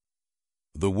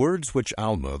The words which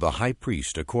Alma the high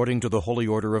priest, according to the holy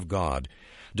order of God,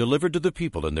 delivered to the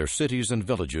people in their cities and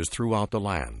villages throughout the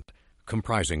land,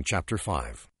 comprising chapter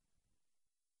 5.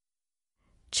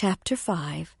 Chapter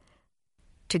 5.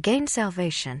 To gain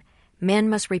salvation, men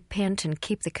must repent and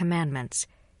keep the commandments,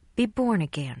 be born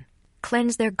again,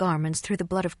 cleanse their garments through the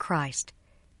blood of Christ,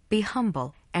 be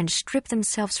humble, and strip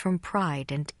themselves from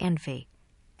pride and envy,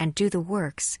 and do the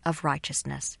works of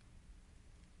righteousness.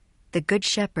 The Good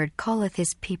Shepherd calleth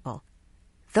his people.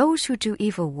 Those who do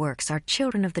evil works are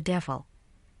children of the devil.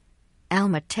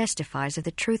 Alma testifies of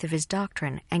the truth of his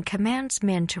doctrine and commands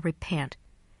men to repent.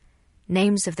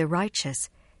 Names of the righteous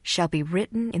shall be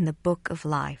written in the book of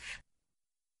life.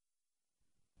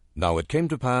 Now it came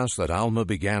to pass that Alma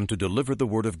began to deliver the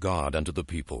word of God unto the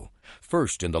people,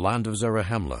 first in the land of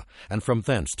Zarahemla, and from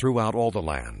thence throughout all the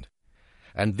land.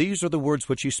 And these are the words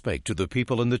which he spake to the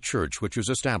people in the church which was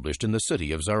established in the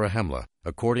city of Zarahemla,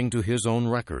 according to his own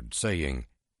record, saying,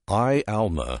 I,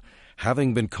 Alma,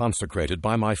 having been consecrated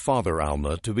by my father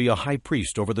Alma to be a high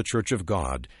priest over the church of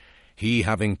God, he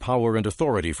having power and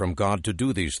authority from God to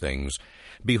do these things,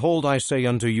 behold, I say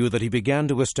unto you that he began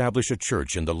to establish a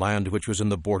church in the land which was in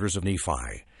the borders of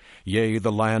Nephi, yea,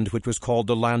 the land which was called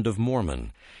the land of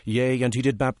Mormon, yea, and he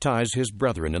did baptize his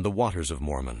brethren in the waters of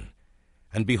Mormon.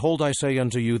 And behold, I say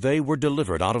unto you, they were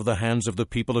delivered out of the hands of the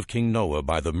people of King Noah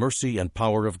by the mercy and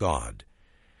power of God.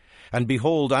 And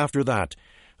behold, after that,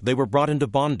 they were brought into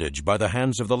bondage by the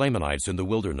hands of the Lamanites in the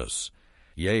wilderness.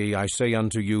 Yea, I say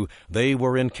unto you, they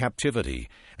were in captivity,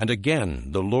 and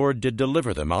again the Lord did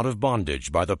deliver them out of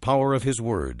bondage by the power of his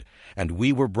word, and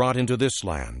we were brought into this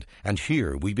land, and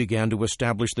here we began to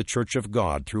establish the church of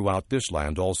God throughout this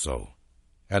land also.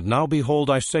 And now behold,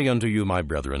 I say unto you, my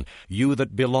brethren, you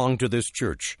that belong to this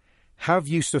church, have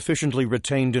ye sufficiently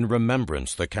retained in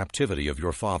remembrance the captivity of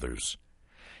your fathers?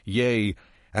 Yea,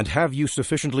 and have you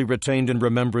sufficiently retained in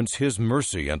remembrance his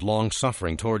mercy and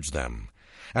long-suffering towards them?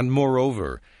 And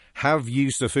moreover, have ye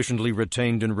sufficiently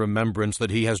retained in remembrance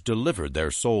that he has delivered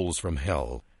their souls from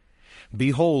hell?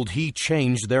 Behold, he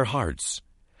changed their hearts.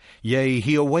 Yea,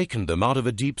 he awakened them out of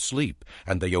a deep sleep,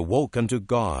 and they awoke unto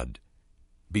God.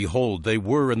 Behold, they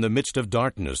were in the midst of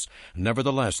darkness,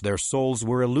 nevertheless their souls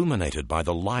were illuminated by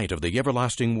the light of the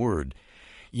everlasting word.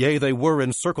 Yea, they were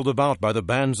encircled about by the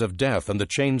bands of death and the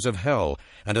chains of hell,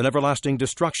 and an everlasting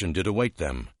destruction did await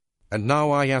them. And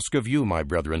now I ask of you, my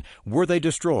brethren, were they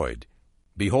destroyed?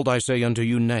 Behold, I say unto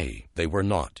you, nay, they were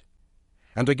not.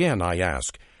 And again I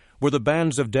ask, were the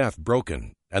bands of death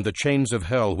broken, and the chains of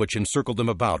hell which encircled them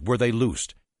about, were they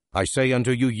loosed? I say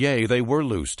unto you, yea, they were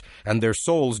loosed, and their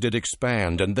souls did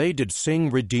expand, and they did sing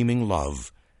redeeming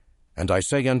love. And I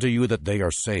say unto you that they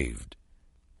are saved.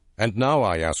 And now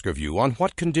I ask of you, on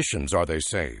what conditions are they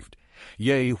saved?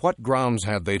 Yea, what grounds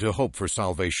have they to hope for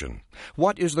salvation?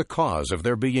 What is the cause of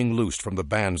their being loosed from the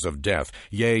bands of death,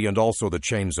 yea, and also the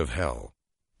chains of hell?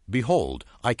 Behold,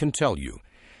 I can tell you,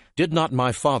 did not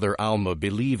my father Alma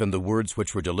believe in the words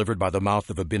which were delivered by the mouth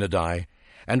of Abinadi?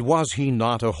 And was he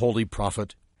not a holy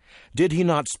prophet? Did he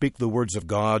not speak the words of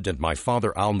God, and my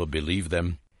father Alma believed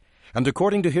them? And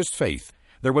according to his faith,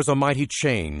 there was a mighty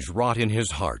change wrought in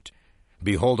his heart.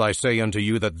 Behold, I say unto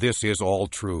you that this is all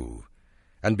true.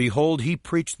 And behold, he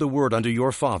preached the word unto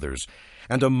your fathers,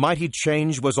 and a mighty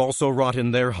change was also wrought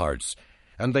in their hearts,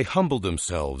 and they humbled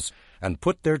themselves, and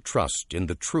put their trust in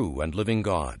the true and living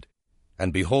God.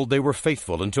 And behold, they were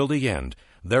faithful until the end,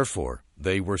 therefore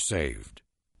they were saved.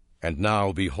 And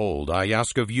now, behold, I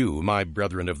ask of you, my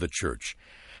brethren of the church,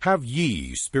 have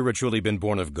ye spiritually been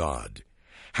born of God?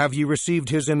 Have ye received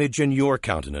his image in your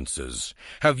countenances?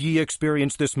 Have ye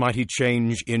experienced this mighty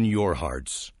change in your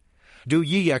hearts? Do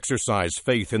ye exercise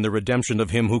faith in the redemption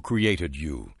of him who created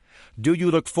you? Do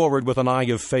you look forward with an eye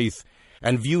of faith,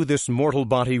 and view this mortal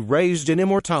body raised in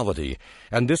immortality,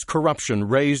 and this corruption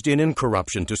raised in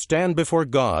incorruption, to stand before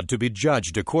God to be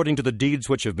judged according to the deeds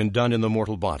which have been done in the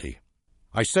mortal body?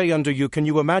 I say unto you, can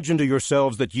you imagine to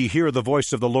yourselves that ye hear the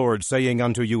voice of the Lord saying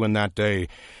unto you in that day,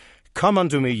 Come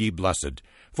unto me, ye blessed,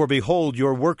 for behold,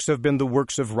 your works have been the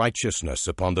works of righteousness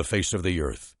upon the face of the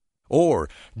earth? Or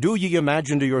do ye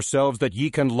imagine to yourselves that ye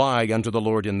can lie unto the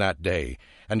Lord in that day,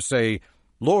 and say,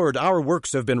 Lord, our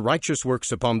works have been righteous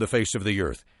works upon the face of the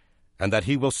earth, and that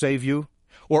he will save you?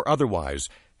 Or otherwise,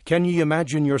 can ye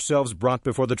imagine yourselves brought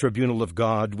before the tribunal of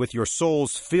God, with your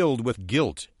souls filled with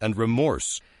guilt and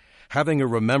remorse, having a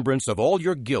remembrance of all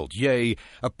your guilt, yea,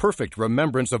 a perfect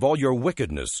remembrance of all your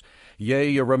wickedness,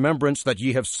 yea, a remembrance that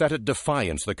ye have set at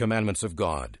defiance the commandments of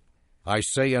God? I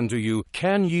say unto you,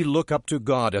 can ye look up to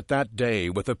God at that day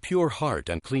with a pure heart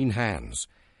and clean hands?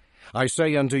 I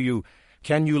say unto you,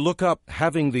 Can you look up,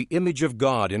 having the image of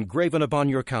God engraven upon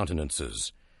your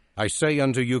countenances? I say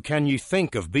unto you, can ye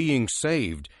think of being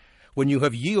saved, when you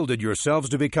have yielded yourselves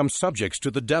to become subjects to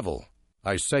the devil?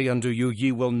 I say unto you,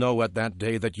 ye will know at that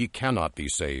day that ye cannot be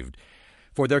saved.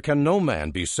 For there can no man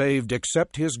be saved,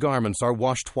 except his garments are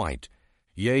washed white.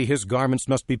 Yea, his garments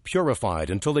must be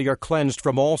purified until they are cleansed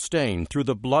from all stain through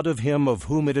the blood of him of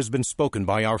whom it has been spoken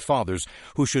by our fathers,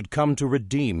 who should come to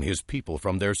redeem his people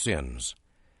from their sins.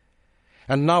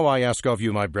 And now I ask of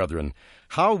you, my brethren,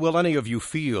 how will any of you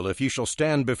feel if ye shall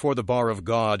stand before the bar of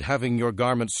God, having your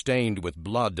garments stained with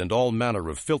blood and all manner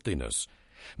of filthiness?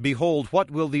 Behold, what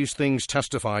will these things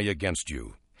testify against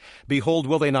you? Behold,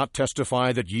 will they not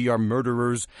testify that ye are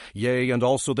murderers, yea, and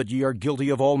also that ye are guilty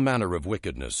of all manner of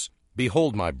wickedness?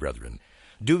 Behold, my brethren,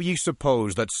 do ye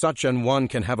suppose that such an one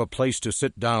can have a place to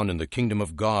sit down in the kingdom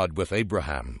of God with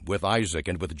Abraham, with Isaac,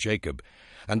 and with Jacob,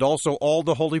 and also all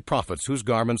the holy prophets whose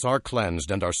garments are cleansed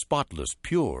and are spotless,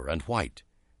 pure, and white?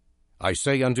 I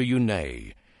say unto you,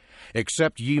 nay,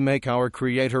 except ye make our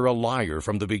Creator a liar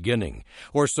from the beginning,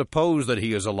 or suppose that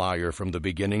he is a liar from the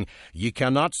beginning, ye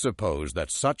cannot suppose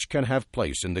that such can have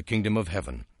place in the kingdom of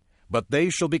heaven. But they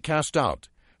shall be cast out,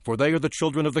 for they are the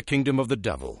children of the kingdom of the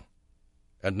devil.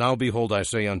 And now, behold, I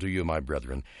say unto you, my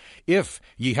brethren, if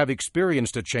ye have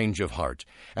experienced a change of heart,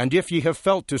 and if ye have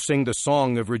felt to sing the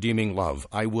song of redeeming love,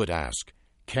 I would ask,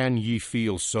 can ye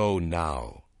feel so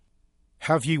now?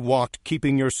 Have ye walked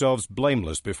keeping yourselves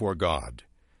blameless before God?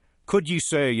 Could ye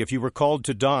say, if ye were called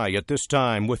to die at this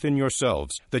time within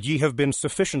yourselves, that ye have been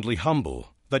sufficiently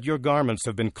humble, that your garments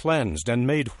have been cleansed and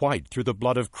made white through the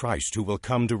blood of Christ, who will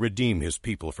come to redeem his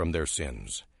people from their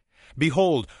sins?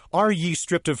 Behold, are ye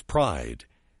stripped of pride?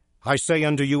 I say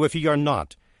unto you, if ye are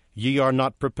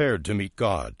not prepared to meet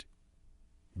God.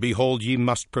 Behold, ye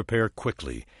must prepare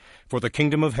quickly, for the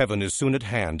kingdom of heaven is soon at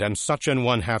hand, and such an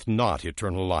one hath not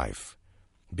eternal life.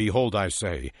 Behold, I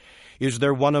say, is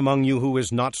there one among you who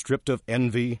is not stripped of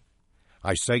envy?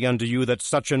 I say unto you that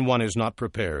such an one is not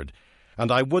prepared,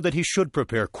 and I would that he should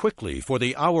prepare quickly, for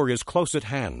the hour is close at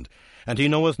hand, and he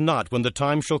knoweth not when the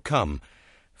time shall come,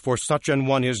 for such an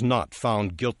one is not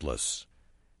found guiltless.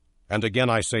 And again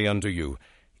I say unto you,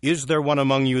 is there one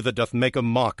among you that doth make a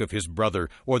mock of his brother,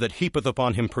 or that heapeth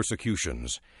upon him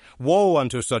persecutions? Woe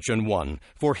unto such an one,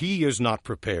 for he is not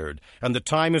prepared, and the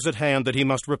time is at hand that he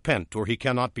must repent, or he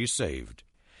cannot be saved.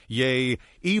 Yea,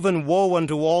 even woe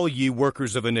unto all ye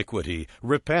workers of iniquity!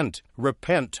 Repent,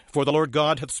 repent, for the Lord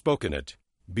God hath spoken it.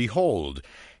 Behold,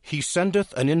 he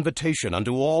sendeth an invitation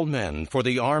unto all men, for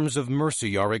the arms of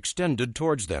mercy are extended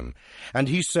towards them. And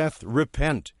he saith,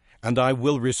 repent, and I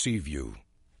will receive you.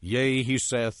 Yea, he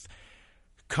saith,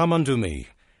 come unto me,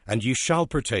 and ye shall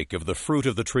partake of the fruit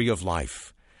of the tree of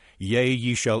life. Yea,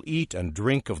 ye shall eat and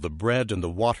drink of the bread and the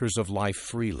waters of life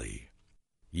freely.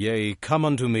 Yea, come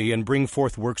unto me, and bring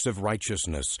forth works of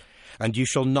righteousness, and ye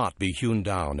shall not be hewn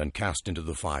down and cast into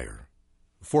the fire.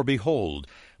 For behold,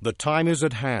 the time is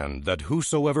at hand, that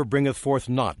whosoever bringeth forth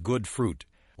not good fruit,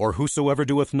 or whosoever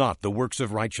doeth not the works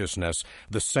of righteousness,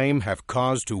 the same have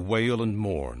cause to wail and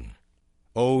mourn.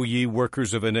 O ye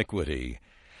workers of iniquity,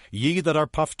 ye that are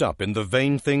puffed up in the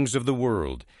vain things of the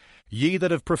world, ye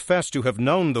that have professed to have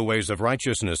known the ways of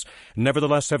righteousness,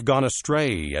 nevertheless have gone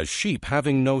astray, as sheep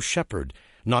having no shepherd,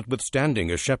 notwithstanding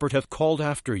a shepherd hath called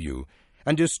after you,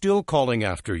 and is still calling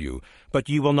after you, but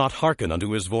ye will not hearken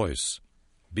unto his voice.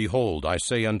 Behold, I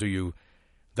say unto you,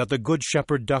 that the good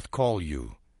shepherd doth call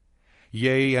you.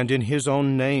 Yea, and in his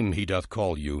own name he doth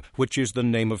call you, which is the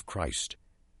name of Christ.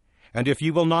 And if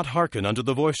ye will not hearken unto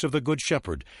the voice of the good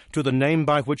shepherd, to the name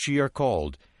by which ye are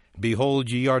called, behold,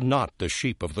 ye are not the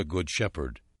sheep of the good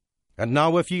shepherd. And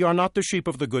now if ye are not the sheep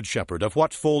of the good shepherd, of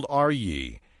what fold are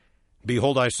ye?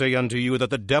 Behold, I say unto you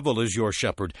that the devil is your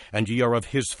shepherd, and ye are of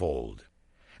his fold.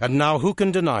 And now who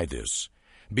can deny this?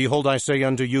 Behold, I say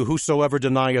unto you, whosoever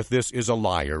denieth this is a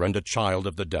liar, and a child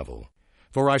of the devil.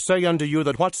 For I say unto you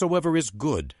that whatsoever is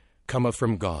good cometh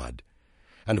from God,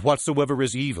 and whatsoever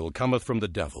is evil cometh from the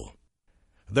devil.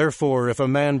 Therefore, if a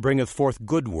man bringeth forth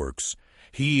good works,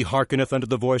 he hearkeneth unto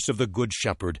the voice of the good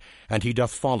shepherd, and he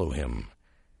doth follow him.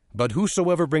 But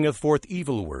whosoever bringeth forth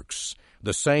evil works,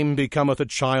 the same becometh a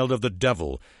child of the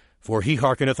devil, for he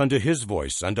hearkeneth unto his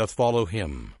voice, and doth follow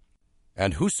him.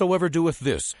 And whosoever doeth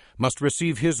this must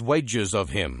receive his wages of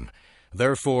him.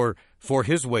 Therefore, for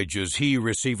his wages he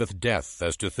receiveth death,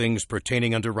 as to things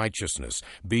pertaining unto righteousness,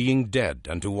 being dead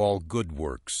unto all good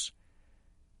works.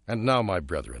 And now, my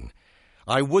brethren,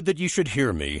 I would that ye should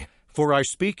hear me, for I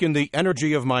speak in the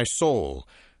energy of my soul.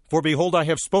 For behold, I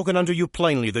have spoken unto you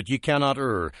plainly that ye cannot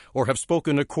err, or have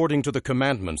spoken according to the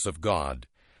commandments of God.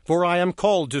 For I am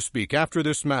called to speak after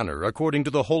this manner, according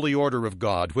to the holy order of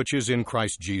God, which is in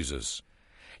Christ Jesus.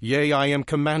 Yea, I am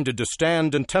commanded to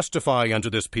stand and testify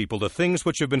unto this people the things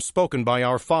which have been spoken by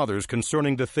our fathers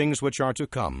concerning the things which are to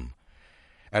come.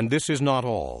 And this is not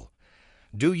all.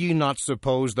 Do ye not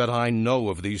suppose that I know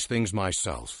of these things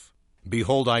myself?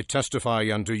 Behold, I testify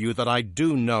unto you that I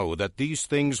do know that these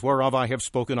things whereof I have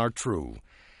spoken are true.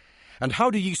 And how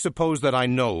do ye suppose that I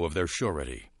know of their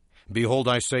surety? Behold,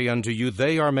 I say unto you,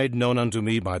 they are made known unto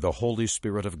me by the Holy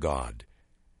Spirit of God.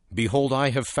 Behold,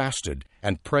 I have fasted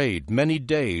and prayed many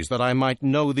days that I might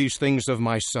know these things of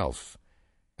myself.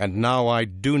 And now I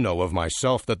do know of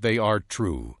myself that they are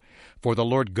true. For the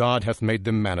Lord God hath made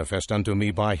them manifest unto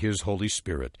me by his Holy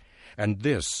Spirit. And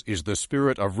this is the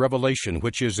spirit of revelation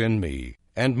which is in me.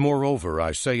 And moreover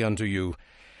I say unto you,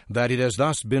 that it has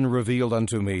thus been revealed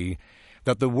unto me,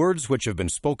 that the words which have been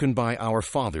spoken by our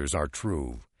fathers are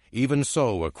true. Even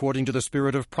so, according to the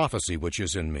spirit of prophecy which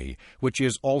is in me, which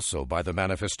is also by the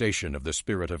manifestation of the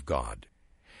Spirit of God.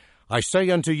 I say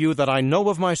unto you that I know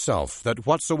of myself, that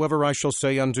whatsoever I shall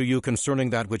say unto you concerning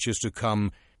that which is to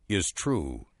come is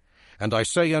true. And I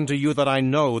say unto you that I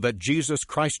know that Jesus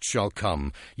Christ shall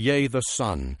come, yea, the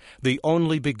Son, the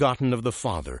only begotten of the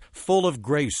Father, full of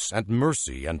grace and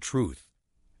mercy and truth.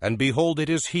 And behold, it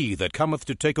is he that cometh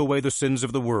to take away the sins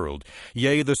of the world,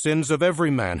 yea, the sins of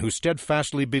every man who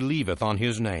steadfastly believeth on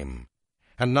his name.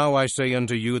 And now I say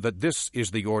unto you that this is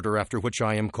the order after which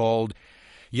I am called,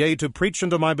 yea, to preach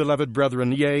unto my beloved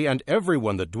brethren, yea, and every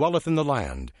one that dwelleth in the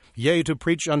land, yea, to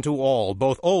preach unto all,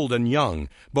 both old and young,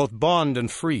 both bond and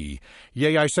free.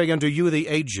 Yea, I say unto you the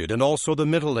aged, and also the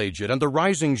middle aged, and the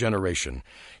rising generation,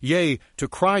 yea, to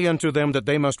cry unto them that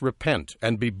they must repent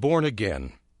and be born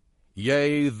again.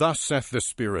 Yea, thus saith the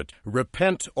Spirit,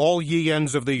 repent all ye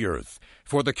ends of the earth,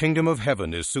 for the kingdom of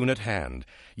heaven is soon at hand.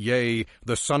 Yea,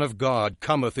 the Son of God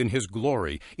cometh in his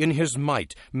glory, in his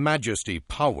might, majesty,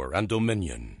 power, and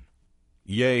dominion.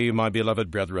 Yea, my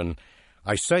beloved brethren,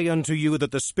 I say unto you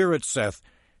that the Spirit saith,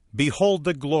 behold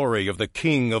the glory of the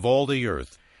King of all the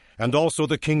earth, and also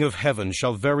the King of heaven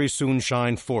shall very soon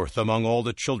shine forth among all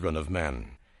the children of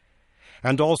men.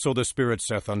 And also the Spirit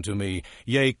saith unto me,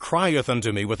 yea, crieth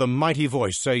unto me with a mighty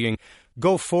voice, saying,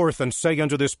 go forth and say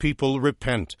unto this people,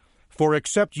 repent. For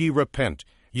except ye repent,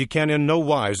 ye can in no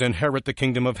wise inherit the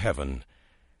kingdom of heaven.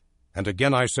 And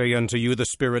again I say unto you, the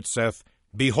Spirit saith,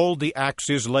 behold, the axe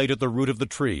is laid at the root of the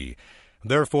tree.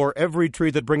 Therefore every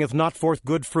tree that bringeth not forth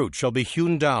good fruit shall be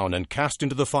hewn down and cast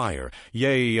into the fire,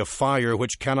 yea, a fire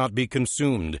which cannot be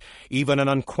consumed, even an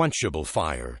unquenchable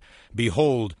fire.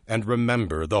 Behold, and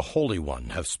remember, the Holy One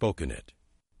hath spoken it.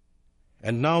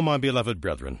 And now, my beloved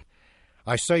brethren,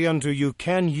 I say unto you,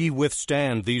 can ye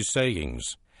withstand these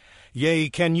sayings? Yea,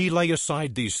 can ye lay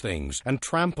aside these things, and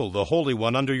trample the Holy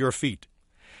One under your feet?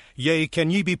 Yea, can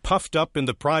ye be puffed up in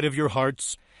the pride of your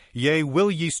hearts? Yea,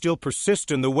 will ye still persist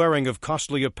in the wearing of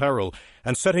costly apparel,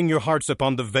 and setting your hearts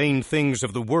upon the vain things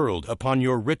of the world, upon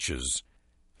your riches?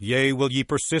 Yea, will ye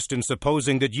persist in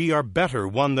supposing that ye are better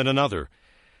one than another?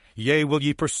 Yea, will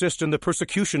ye persist in the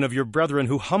persecution of your brethren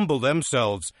who humble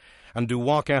themselves, and do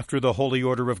walk after the holy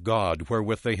order of God,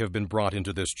 wherewith they have been brought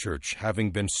into this church,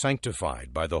 having been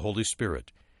sanctified by the Holy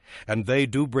Spirit? And they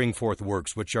do bring forth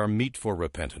works which are meet for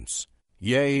repentance.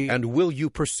 Yea, and will you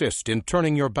persist in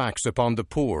turning your backs upon the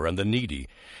poor and the needy,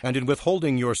 and in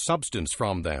withholding your substance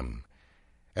from them?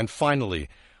 And finally,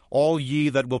 all ye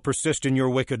that will persist in your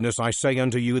wickedness, I say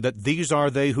unto you, that these are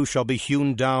they who shall be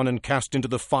hewn down and cast into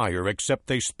the fire, except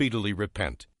they speedily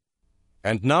repent.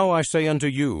 And now I say unto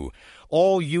you,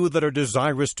 all you that are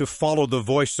desirous to follow the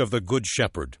voice of the Good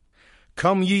Shepherd,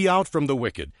 come ye out from the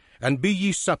wicked, and be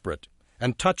ye separate,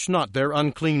 and touch not their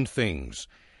unclean things.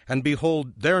 And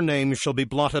behold, their names shall be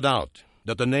blotted out,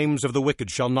 that the names of the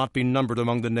wicked shall not be numbered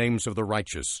among the names of the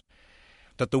righteous.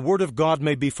 That the word of God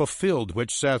may be fulfilled,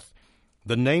 which saith,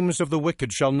 the names of the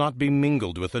wicked shall not be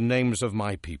mingled with the names of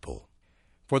my people.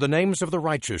 For the names of the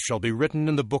righteous shall be written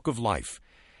in the book of life,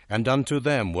 and unto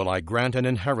them will I grant an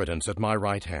inheritance at my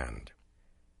right hand.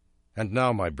 And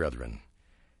now, my brethren,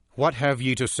 what have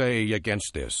ye to say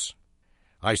against this?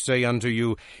 I say unto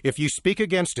you, if ye speak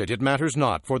against it, it matters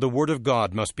not, for the word of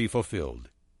God must be fulfilled.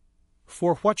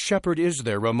 For what shepherd is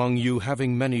there among you,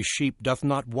 having many sheep, doth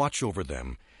not watch over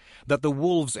them, that the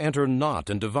wolves enter not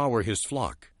and devour his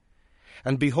flock?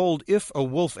 And behold, if a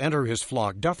wolf enter his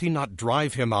flock, doth he not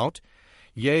drive him out?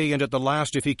 Yea, and at the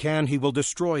last, if he can, he will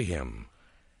destroy him.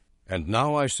 And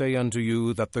now I say unto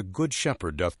you, that the good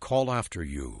shepherd doth call after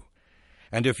you.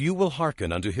 And if you will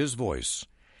hearken unto his voice,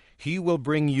 he will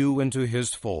bring you into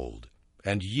his fold,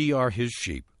 and ye are his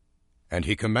sheep. And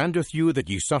he commandeth you that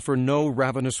ye suffer no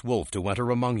ravenous wolf to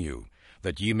enter among you,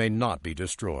 that ye may not be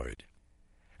destroyed.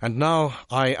 And now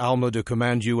I, Alma, do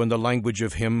command you in the language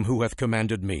of him who hath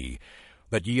commanded me,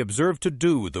 that ye observe to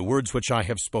do the words which I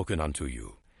have spoken unto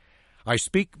you. I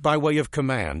speak by way of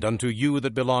command unto you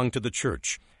that belong to the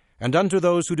church, and unto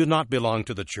those who do not belong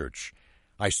to the church.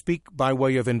 I speak by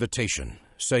way of invitation,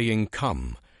 saying,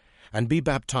 Come, and be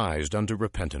baptized unto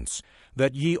repentance,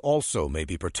 that ye also may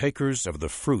be partakers of the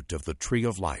fruit of the tree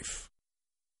of life.